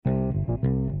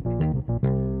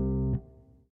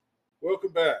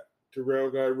welcome back to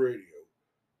Round Guy Radio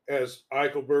as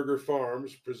Eichelberger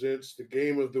Farms presents the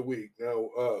game of the week. Now,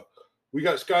 we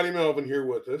got Scotty Melvin here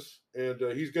with us, and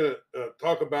he's going to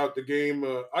talk about the game.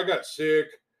 I got sick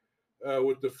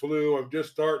with the flu. I'm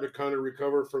just starting to kind of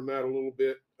recover from that a little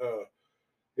bit.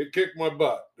 It kicked my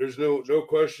butt. There's no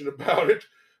question about it.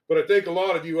 But I think a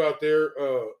lot of you out there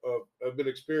have been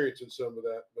experiencing some of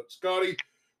that. But Scotty,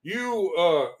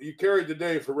 you carried the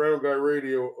day for Round Guy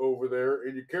Radio over there,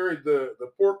 and you carried the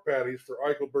pork patties for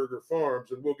Eichelberger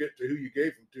Farms, and we'll get to who you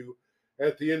gave them to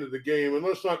at the end of the game. And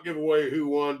let's not give away who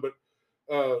won, but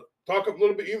talk a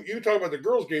little bit. You talk about the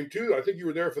girls' game too. I think you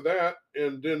were there for that,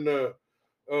 and then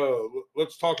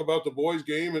let's talk about the boys'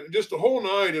 game and just the whole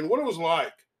night and what it was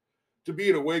like to be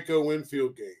at a Waco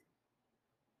Winfield game.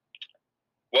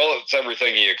 Well, it's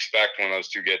everything you expect when those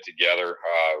two get together.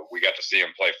 We got to see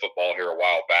them play football here a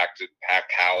while back to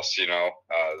packed house.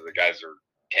 The guys are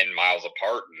 10 miles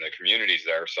apart and the community's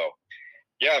there. So,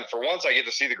 yeah, and for once I get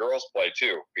to see the girls play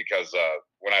too, because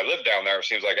when I live down there, it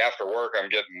seems like after work I'm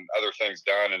getting other things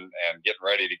done and getting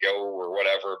ready to go or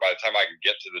whatever. By the time I can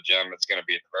get to the gym, it's going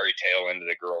to be at the very tail end of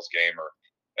the girls' game or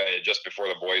just before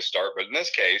the boys start. But in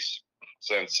this case,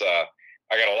 since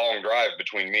I got a long drive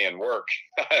between me and work,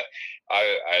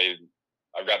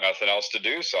 I've got nothing else to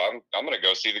do, so I'm going to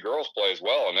go see the girls play as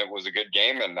well. And it was a good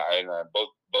game, and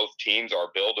both teams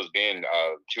are billed as being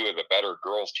two of the better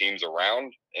girls teams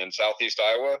around in Southeast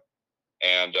Iowa,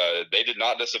 and they did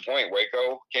not disappoint.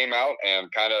 Waco came out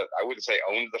and kind of, I wouldn't say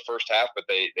owned the first half, but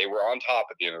they were on top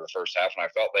at the end of the first half, and I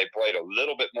felt they played a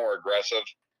little bit more aggressive.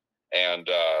 And,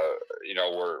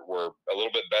 we're a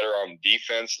little bit better on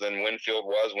defense than Winfield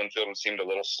was. Winfield seemed a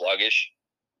little sluggish.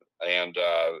 And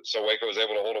so Waco was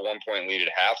able to hold a 1-point lead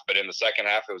at half. But in the second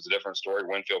half, it was a different story.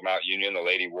 Winfield Mount Union, the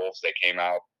Lady Wolves, they came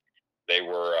out. They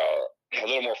were a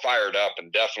little more fired up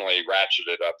and definitely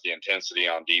ratcheted up the intensity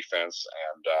on defense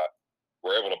and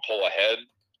were able to pull ahead.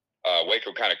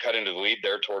 Waco kind of cut into the lead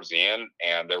there towards the end.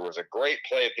 And there was a great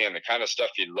play at the end, the kind of stuff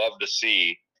you'd love to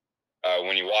see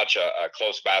when you watch a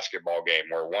close basketball game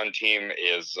where one team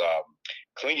is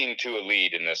clinging to a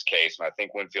lead in this case. And I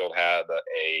think Winfield had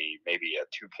maybe a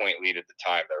 2-point lead at the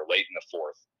time. They were late in the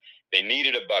fourth. They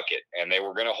needed a bucket, and they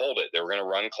were going to hold it. They were going to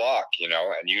run clock, and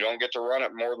you don't get to run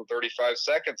it more than 35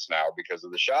 seconds now because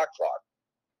of the shot clock.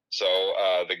 So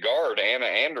the guard, Anna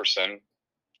Anderson,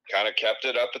 kind of kept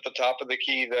it up at the top of the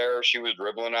key there. She was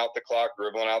dribbling out the clock.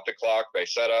 They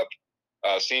set up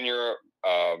senior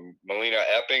Melina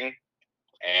Epping,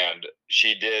 and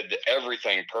she did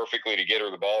everything perfectly to get her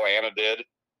the ball. Anna did.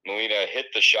 Melina hit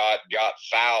the shot, got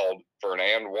fouled for an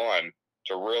and one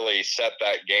to really set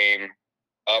that game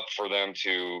up for them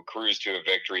to cruise to a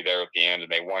victory there at the end,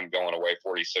 and they won going away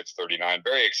 46-39.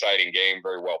 Very exciting game,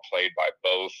 very well played by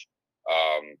both.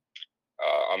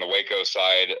 On the Waco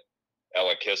side,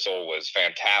 Ella Kissel was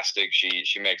fantastic.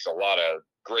 She makes a lot of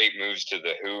great moves to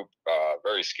the hoop,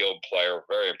 very skilled player,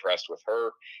 very impressed with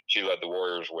her. She led the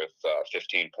Warriors with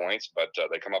 15 points, but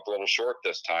they come up a little short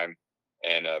this time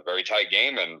in a very tight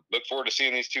game, and look forward to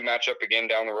seeing these two match up again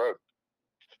down the road.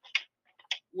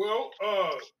 Well,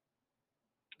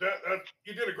 that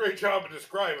you did a great job of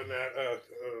describing that.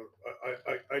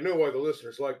 I know why the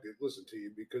listeners like to listen to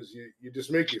you, because you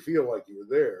just make you feel like you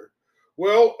were there.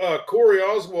 Well, Corey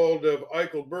Oswald of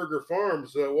Eichelberger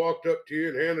Farms walked up to you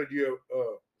and handed you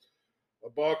a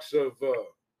box of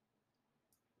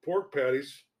pork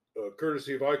patties,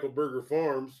 courtesy of Eichelberger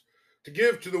Farms, to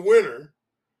give to the winner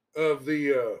of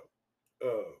the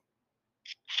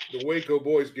Waco Winfield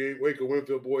boys game.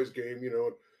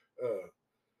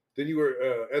 Then you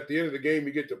were at the end of the game,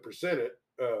 you get to present it.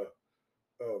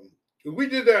 We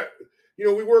did that.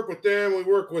 We work with them. We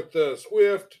work with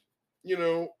Swift.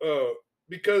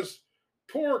 Because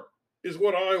pork is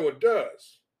what Iowa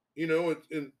does, and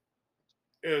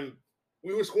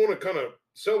we just want to kind of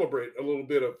celebrate a little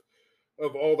bit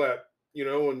of all that,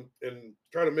 and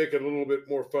try to make it a little bit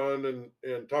more fun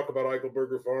and talk about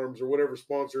Eichelberger Farms or whatever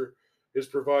sponsor is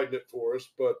providing it for us.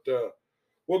 But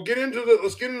let's get into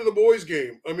the boys'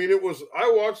 game. I mean, I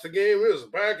watched the game. It was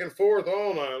back and forth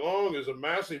all night long. It was a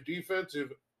massive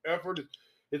defensive effort.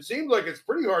 It seems like it's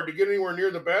pretty hard to get anywhere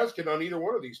near the basket on either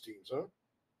one of these teams, huh?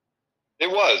 It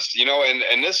was,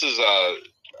 and this is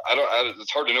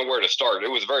it's hard to know where to start. It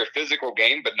was a very physical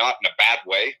game, but not in a bad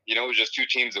way. It was just two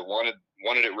teams that wanted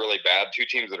it really bad. Two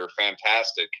teams that are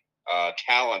fantastic,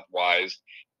 talent wise,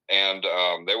 and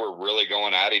they were really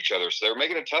going at each other. So they were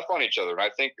making it tough on each other. And I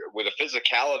think with the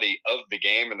physicality of the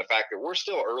game and the fact that we're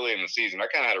still early in the season, I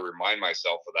kind of had to remind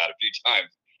myself of that a few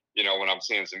times. When I'm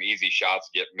seeing some easy shots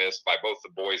get missed by both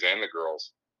the boys and the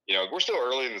girls. we're still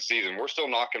early in the season. We're still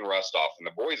knocking rust off, and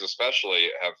the boys especially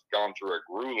have gone through a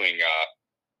grueling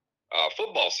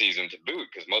football season to boot,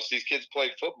 because most of these kids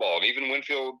played football, and even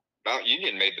Winfield Mount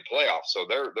Union made the playoffs, so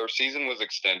their season was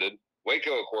extended.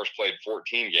 Waco, of course, played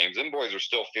 14 games. Them boys are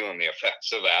still feeling the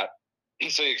effects of that.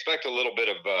 So you expect a little bit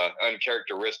of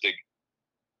uncharacteristic,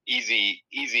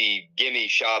 easy gimme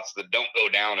shots that don't go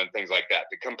down and things like that.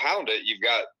 To compound it, you've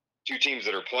got two teams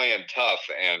that are playing tough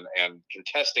and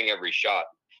contesting every shot.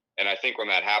 And I think when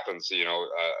that happens, a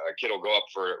kid will go up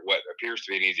for what appears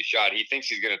to be an easy shot. He thinks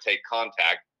he's going to take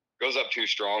contact, goes up too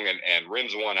strong and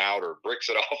rims one out or bricks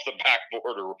it off the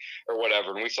backboard or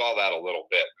whatever. And we saw that a little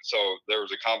bit. So there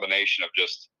was a combination of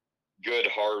just good,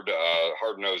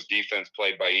 hard-nosed defense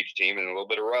played by each team, and a little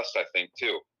bit of rust, I think,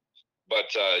 too. But,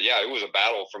 it was a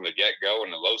battle from the get-go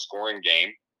and a low-scoring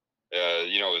game.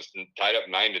 It was tied up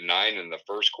 9-9 in the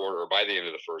first quarter, or by the end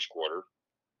of the first quarter.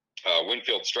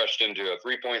 Winfield stretched into a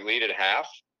 3-point lead at half.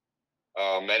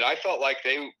 And I felt like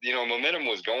they, momentum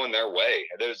was going their way.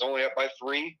 It was only up by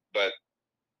 3, but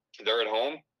they're at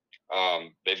home.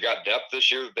 They've got depth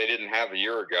this year that they didn't have a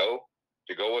year ago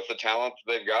to go with the talent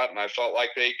that they've got, and I felt like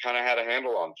they kind of had a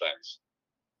handle on things.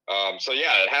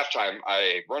 At halftime,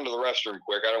 I run to the restroom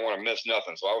quick. I don't want to miss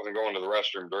nothing, so I wasn't going to the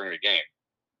restroom during the game.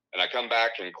 And I come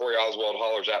back, and Corey Oswald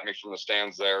hollers at me from the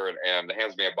stands there and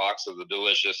hands me a box of the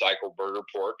delicious Eichelberger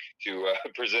pork to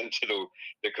present to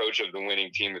the coach of the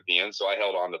winning team at the end. So I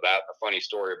held on to that. A funny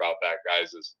story about that,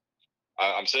 guys, is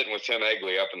I'm sitting with Tim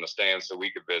Egley up in the stands so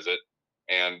we could visit.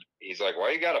 And he's like,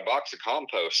 "Why you got a box of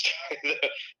compost?"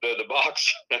 the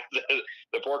box,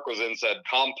 the pork was in, said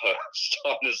compost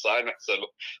on the side. And I said,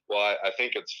 "Well, I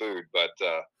think it's food, but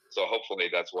so hopefully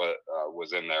that's what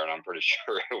was in there, and I'm pretty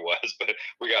sure it was." But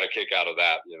we got a kick out of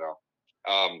that,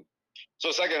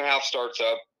 So second half starts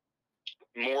up,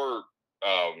 more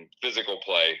physical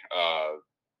play.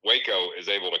 Waco is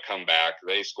able to come back.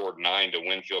 They scored 9 to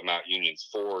Winfield Mount Union's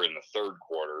 4 in the third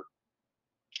quarter.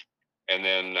 And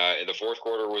then the fourth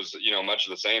quarter was, much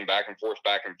of the same, back and forth.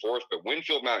 But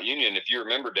Winfield Mount Union, if you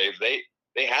remember, Dave,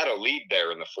 they had a lead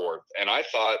there in the fourth. And I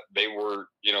thought they were,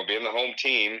 being the home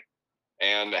team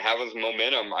and having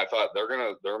momentum, I thought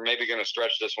they're maybe going to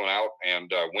stretch this one out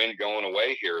and win going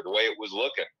away here, the way it was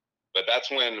looking. But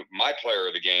that's when my player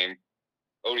of the game,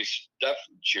 Odie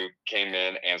Stefchuk, came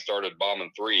in and started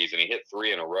bombing threes, and he hit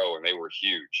 3 in a row, and they were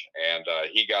huge. And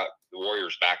he got the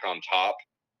Warriors back on top.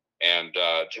 And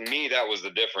to me, that was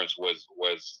the difference, was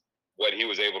what he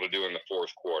was able to do in the fourth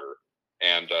quarter.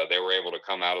 And they were able to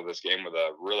come out of this game with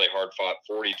a really hard-fought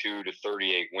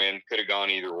 42-38 win. Could have gone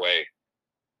either way.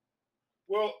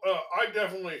 Well, I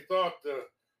definitely thought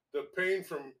the pain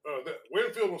from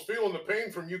Winfield was feeling the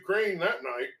pain from Ukraine that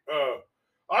night.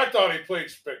 I thought he played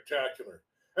spectacular.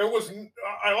 And what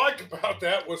I liked about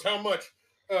that was how much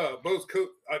both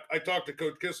I talked to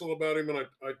Coach Kissel about him, and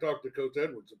I talked to Coach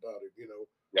Edwards about him.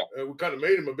 Yeah. We kind of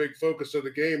made him a big focus of the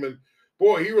game, and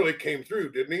boy, he really came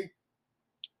through, didn't he?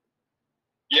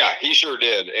 Yeah, he sure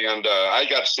did. And I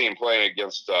got to see him playing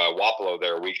against Wapello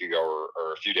there a week ago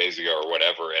or a few days ago or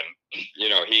whatever. And,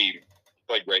 he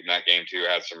played great in that game too.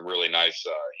 Had some really nice,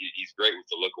 he's great with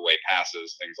the look away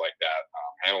passes, things like that,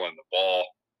 handling the ball.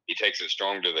 He takes it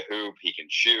strong to the hoop. He can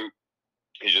shoot.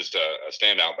 He's just a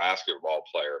standout basketball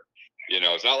player.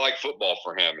 It's not like football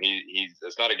for him.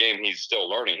 It's not a game he's still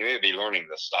learning. He may be learning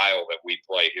the style that we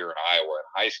play here in Iowa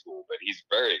in high school, but he's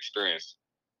very experienced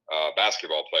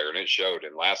basketball player, and it showed.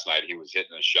 And last night he was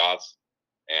hitting his shots.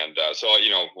 And so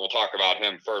we'll talk about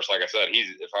him first. Like I said,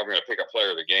 if I'm going to pick a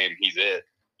player of the game, he's it.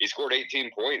 He scored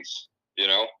 18 points,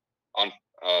 on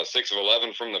 6 of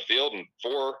 11 from the field and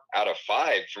 4 out of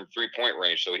 5 from 3-point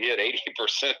range. So he had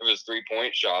 80% of his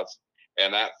 3-point shots,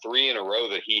 and that 3 in a row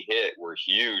that he hit were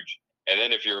huge. And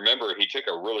then if you remember, he took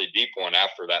a really deep one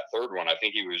after that third one. I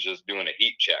think he was just doing a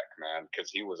heat check, man, because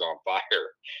he was on fire.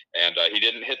 And he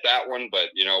didn't hit that one, but,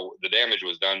 the damage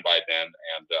was done by then.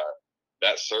 And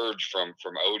that surge from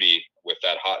Odie with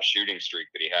that hot shooting streak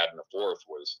that he had in the fourth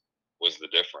was the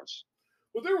difference.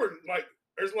 Well,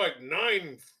 there's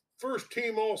 9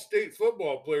 first-team All-State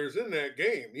football players in that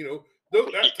game,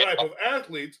 that type of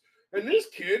athletes. And this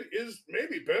kid is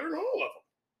maybe better than all of them.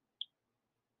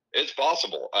 It's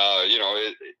possible.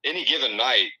 Any given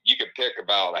night, you could pick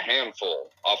about a handful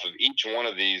off of each one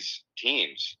of these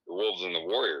teams, the Wolves and the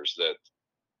Warriors, that,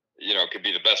 could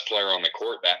be the best player on the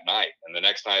court that night. And the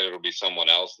next night it'll be someone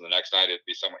else. And the next night it'd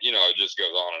be someone, it just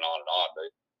goes on and on and on.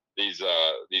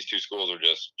 These two schools are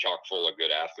just chock full of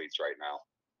good athletes right now.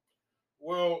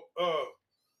 Well,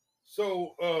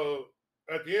 so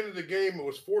at the end of the game, it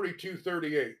was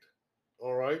 42-38.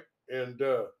 All right. And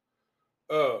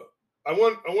I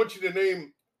want you to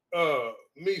name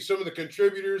me some of the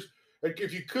contributors? Like,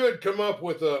 if you could come up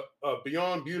with a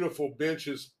beyond beautiful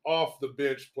benches off the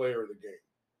bench player of the game.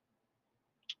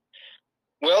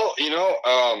 Well,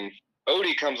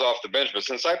 Odie comes off the bench, but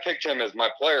since I picked him as my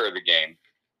player of the game,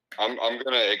 I'm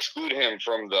going to exclude him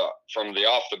from the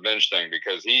off the bench thing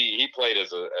because he played as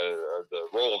the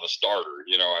role of a starter.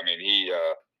 I mean,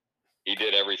 he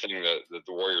did everything that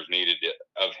the Warriors needed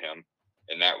of him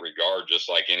in that regard, just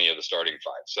like any of the starting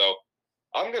five. So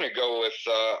I'm going to go with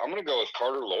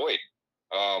Carter Lloyd.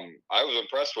 I was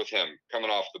impressed with him coming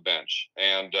off the bench,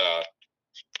 and in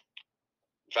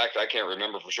fact, I can't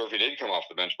remember for sure if he did come off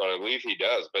the bench, but I believe he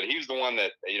does. But he's the one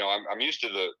that I'm used to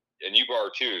and you are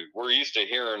too. We're used to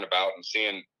hearing about and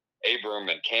seeing Abram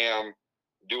and Cam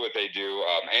do what they do.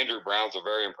 Andrew Brown's a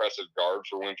very impressive guard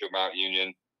for Winfield Mount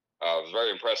Union. I was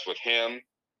very impressed with him.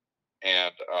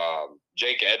 And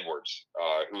Jake Edwards,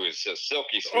 who is a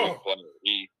silky smooth player.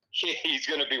 He's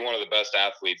going to be one of the best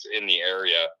athletes in the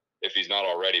area if he's not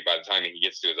already by the time he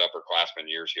gets to his upperclassman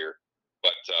years here.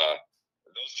 But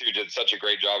those two did such a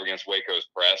great job against Waco's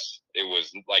press. It was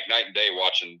like night and day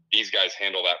watching these guys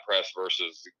handle that press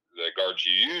versus the guards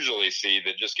you usually see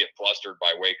that just get flustered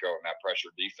by Waco and that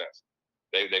pressure defense.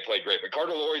 They played great. But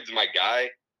Carter Lloyd's my guy.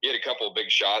 He had a couple of big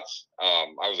shots.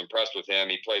 I was impressed with him.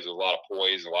 He plays with a lot of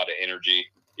poise, a lot of energy.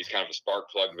 He's kind of a spark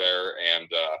plug there,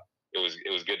 and it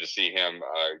was good to see him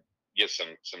get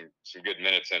some good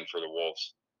minutes in for the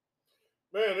Wolves.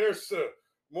 Man, there's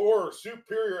more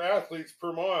superior athletes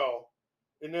per mile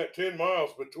in that 10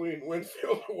 miles between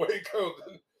Winfield and Waco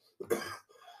than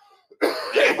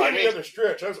any other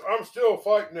stretch. I'm still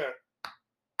fighting that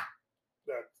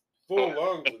full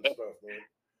lungs and stuff, man.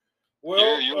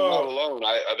 Well, you're not alone.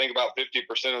 I think about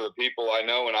 50% of the people I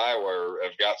know in Iowa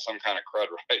have got some kind of crud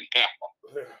right now.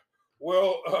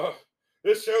 Well,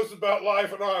 this show's about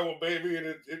life in Iowa, baby, and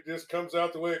it just comes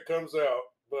out the way it comes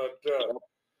out. But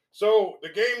so the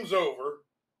game's over,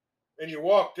 and you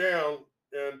walk down,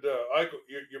 and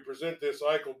you present this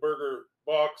Eichelberger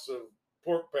box of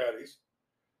pork patties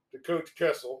to Coach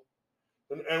Kessel.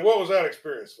 And what was that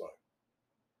experience like?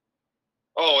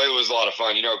 Oh, it was a lot of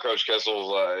fun. Coach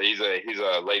Kessel's he's a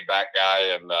laid back guy,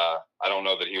 and I don't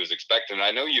know that he was expecting.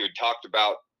 I know you had talked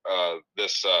about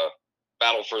this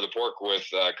battle for the pork with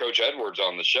Coach Edwards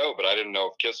on the show, but I didn't know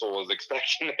if Kessel was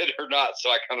expecting it or not, so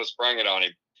I kind of sprung it on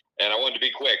him. And I wanted to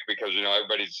be quick because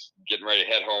everybody's getting ready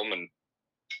to head home and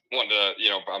wanted to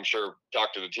I'm sure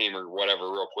talk to the team or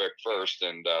whatever real quick first,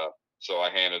 and so I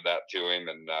handed that to him,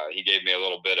 and he gave me a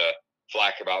little bit of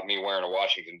flack about me wearing a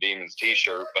Washington Demons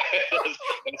t-shirt, but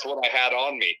that's what I had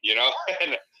on me,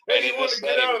 and you wanted to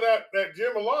get out of that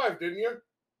gym alive, didn't you?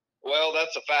 Well,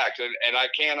 that's a fact, and I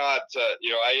cannot.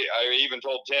 I even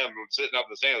told Tim, sitting up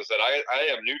in the stands, I said I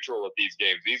am neutral at these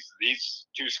games. These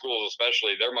two schools,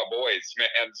 especially, they're my boys,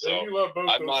 man. So you love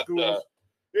both those schools.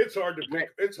 It's hard to pick.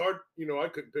 It's hard, I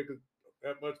couldn't pick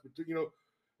that much, but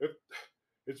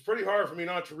it's pretty hard for me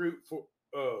not to root for.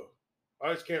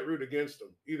 I just can't root against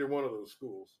them, either one of those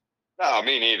schools. No,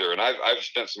 me neither. And I've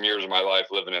spent some years of my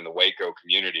life living in the Waco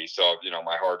community, so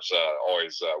my heart's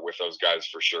always with those guys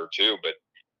for sure too. But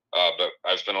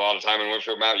I've spent a lot of time in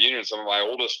Winfield Mount Union. Some of my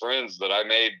oldest friends that I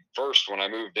made first when I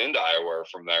moved into Iowa are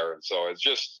from there, and so it's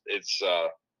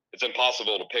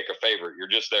impossible to pick a favorite. You're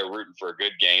just there rooting for a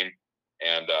good game,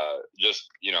 and just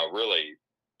really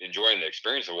enjoying the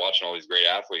experience of watching all these great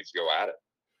athletes go at it.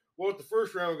 Well, at the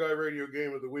first Round Guy Radio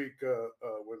game of the week,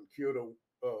 when Kyoto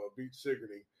beat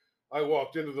Sigourney, I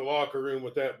walked into the locker room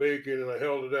with that bacon and I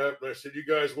held it up and I said, "You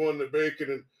guys won the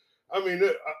bacon." And I mean,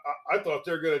 I thought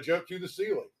they were going to jump through the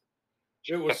ceiling.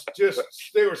 It was just,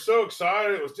 they were so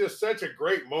excited. It was just such a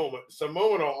great moment. It's a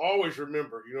moment I'll always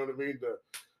remember, you know what I mean?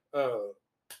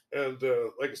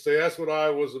 Like I say, that's what I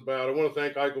was about. I want to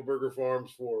thank Eichelberger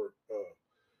Farms for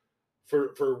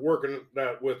working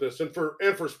that with us and for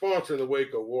sponsoring the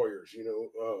Waco Warriors.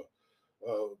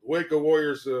 Waco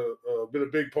Warriors been a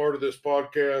big part of this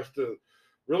podcast.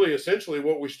 Really, essentially,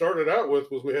 what we started out with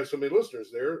was we had so many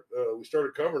listeners there. We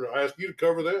started covering it. I asked you to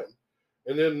cover them,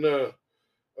 and then,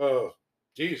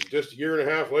 just a year and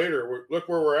a half later, look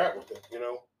where we're at with it.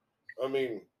 I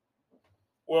mean,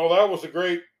 well, that was a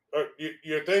great.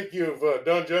 You think you've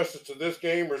done justice to this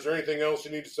game, or is there anything else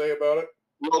you need to say about it?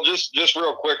 Well, just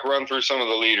real quick, run through some of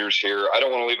the leaders here. I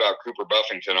don't want to leave out Cooper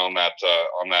Buffington on that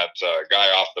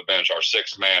guy off the bench, our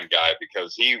sixth man guy,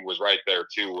 because he was right there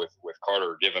too with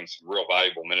Carter giving some real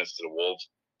valuable minutes to the Wolves.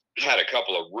 Had a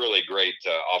couple of really great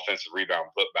offensive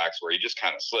rebound putbacks where he just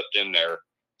kind of slipped in there,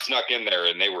 snuck in there,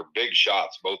 and they were big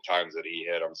shots both times that he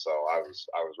hit them. So I was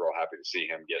real happy to see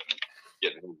him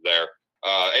getting there.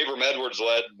 Abram Edwards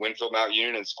led Winfield Mount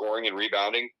Union in scoring and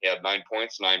rebounding. He had 9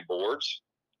 points, 9 boards,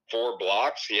 4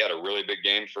 blocks. He had a really big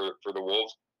game for the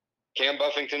Wolves. Cam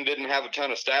Buffington didn't have a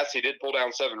ton of stats. He did pull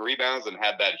down 7 rebounds and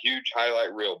had that huge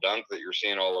highlight reel dunk that you're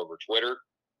seeing all over Twitter.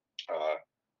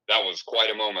 That was quite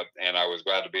a moment, and I was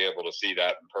glad to be able to see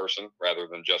that in person rather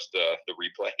than just the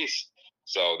replays.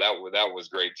 So that was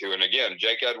great too. And again,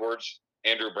 Jake Edwards,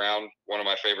 Andrew Brown, one of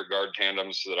my favorite guard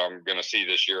tandems that I'm going to see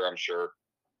this year, I'm sure.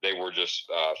 They were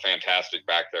just fantastic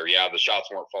back there. Yeah, the shots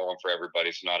weren't falling for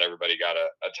everybody, so not everybody got a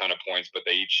ton of points, but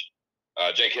they each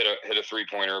Jake hit a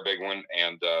 3-pointer, a big one,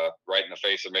 and right in the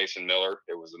face of Mason Miller.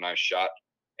 It was a nice shot.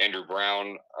 Andrew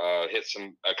Brown hit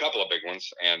a couple of big ones,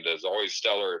 and is always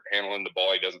stellar at handling the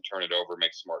ball. He doesn't turn it over,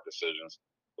 makes smart decisions.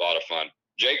 A lot of fun.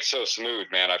 Jake's so smooth,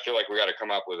 man. I feel like we got to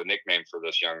come up with a nickname for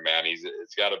this young man.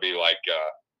 It's got to be like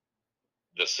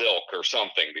the Silk or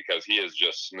something, because he is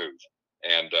just smooth,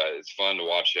 and it's fun to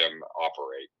watch him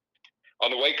operate.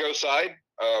 On the Waco side,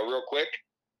 real quick,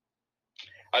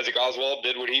 Isaac Oswald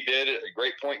did what he did. A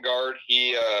great point guard.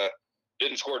 He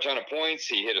didn't score a ton of points.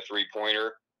 He hit a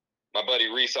 3-pointer. My buddy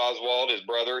Reese Oswald, his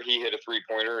brother, he hit a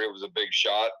 3-pointer. It was a big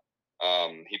shot.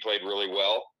 He played really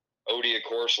well. Odie, of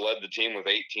course, led the team with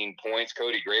 18 points.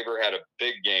 Cody Graber had a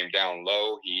big game down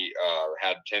low. He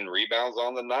had 10 rebounds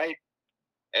on the night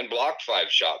and blocked 5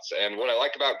 shots. And what I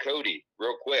like about Cody,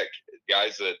 real quick,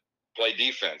 guys that play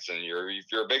defense, and if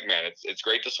you're a big man, it's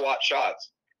great to swat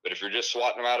shots. But if you're just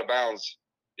swatting them out of bounds,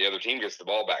 the other team gets the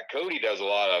ball back. Cody does a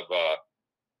lot of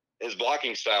his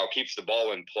blocking style keeps the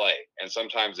ball in play, and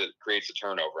sometimes it creates a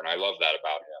turnover, and I love that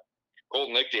about him.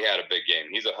 Colton Lichty had a big game.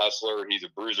 He's a hustler. He's a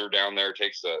bruiser down there,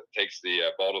 takes the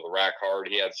ball to the rack hard.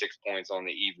 He had 6 points on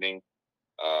the evening.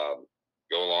 Go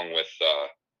along with,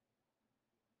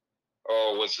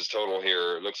 what's his total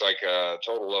here? It looks like a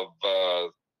total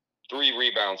of 3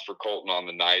 rebounds for Colton on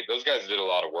the night. Those guys did a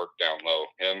lot of work down low.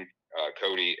 Him,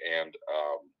 Cody, and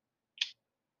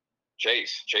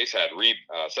Chase. Chase had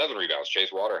 7 rebounds,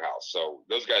 Chase Waterhouse. So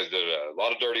those guys did a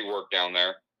lot of dirty work down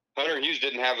there. Hunter Hughes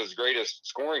didn't have his greatest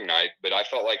scoring night, but I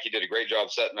felt like he did a great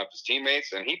job setting up his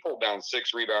teammates, and he pulled down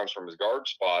 6 rebounds from his guard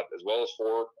spot, as well as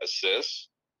 4 assists.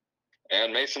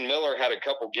 And Mason Miller had a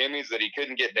couple gimmies that he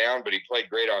couldn't get down, but he played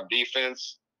great on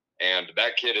defense. And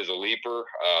that kid is a leaper.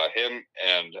 Him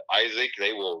and Isaac,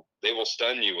 they will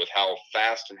stun you with how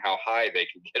fast and how high they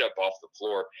can get up off the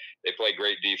floor. They play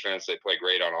great defense. They play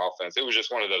great on offense. It was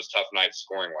just one of those tough nights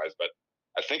scoring-wise. But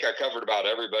I think I covered about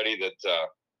everybody that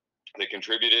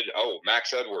contributed. Oh,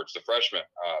 Max Edwards, the freshman,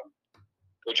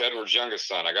 Coach Edwards' youngest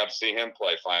son. I got to see him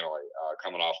play finally,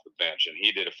 coming off the bench, and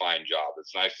he did a fine job.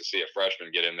 It's nice to see a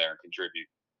freshman get in there and contribute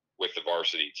with the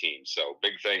varsity team. So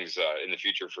big things in the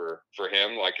future for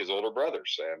him, like his older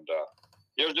brothers. And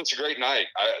it was just a great night.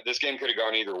 This game could have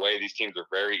gone either way. These teams are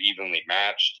very evenly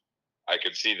matched. I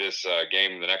could see this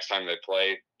game the next time they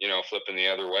play, flipping the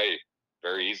other way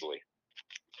very easily.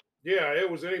 Yeah, it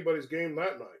was anybody's game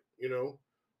that night,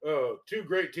 2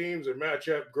 great teams that match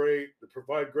up great, that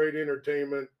provide great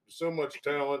entertainment, so much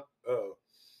talent.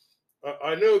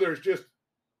 I know there's just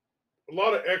a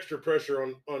lot of extra pressure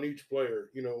on each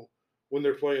player, when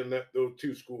they're playing those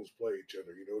 2 schools play each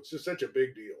other. It's just such a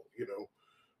big deal,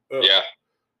 Yeah.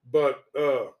 But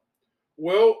I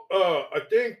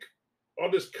think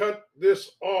I'll just cut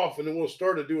this off, and then we'll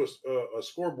start to do a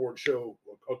scoreboard show.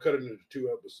 I'll cut it into 2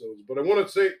 episodes. But I want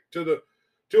to say to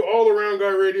all the Round Guy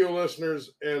Radio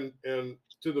listeners, and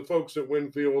to the folks at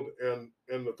Winfield and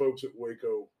the folks at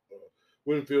Waco,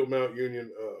 Winfield Mount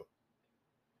Union,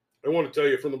 I want to tell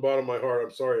you from the bottom of my heart,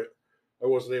 I'm sorry I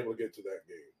wasn't able to get to that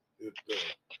game.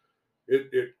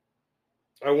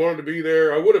 I wanted to be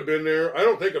there. I would have been there. I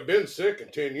don't think I've been sick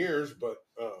in 10 years, but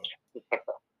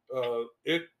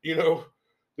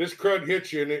this crud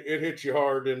hits you, and it hits you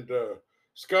hard. And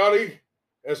Scotty,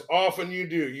 as often you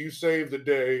do, you save the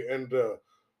day. And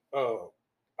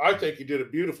I think you did a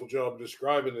beautiful job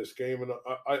describing this game, and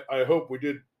I hope we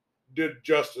did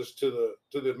justice to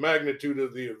the magnitude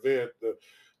of the event.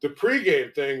 The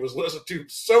pregame thing was listened to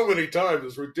so many times;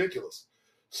 it's ridiculous.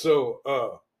 So,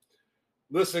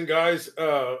 listen, guys,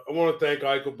 I want to thank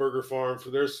Eichelberger Farm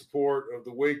for their support of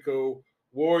the Waco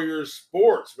Warriors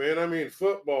sports. Man, I mean,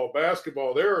 football,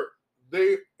 basketball.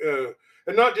 And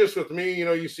not just with me.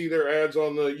 You see their ads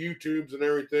on the YouTubes and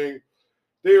everything.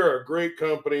 They are a great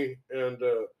company, and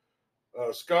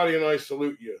Scotty and I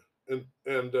salute you.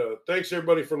 And thanks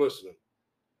everybody for listening.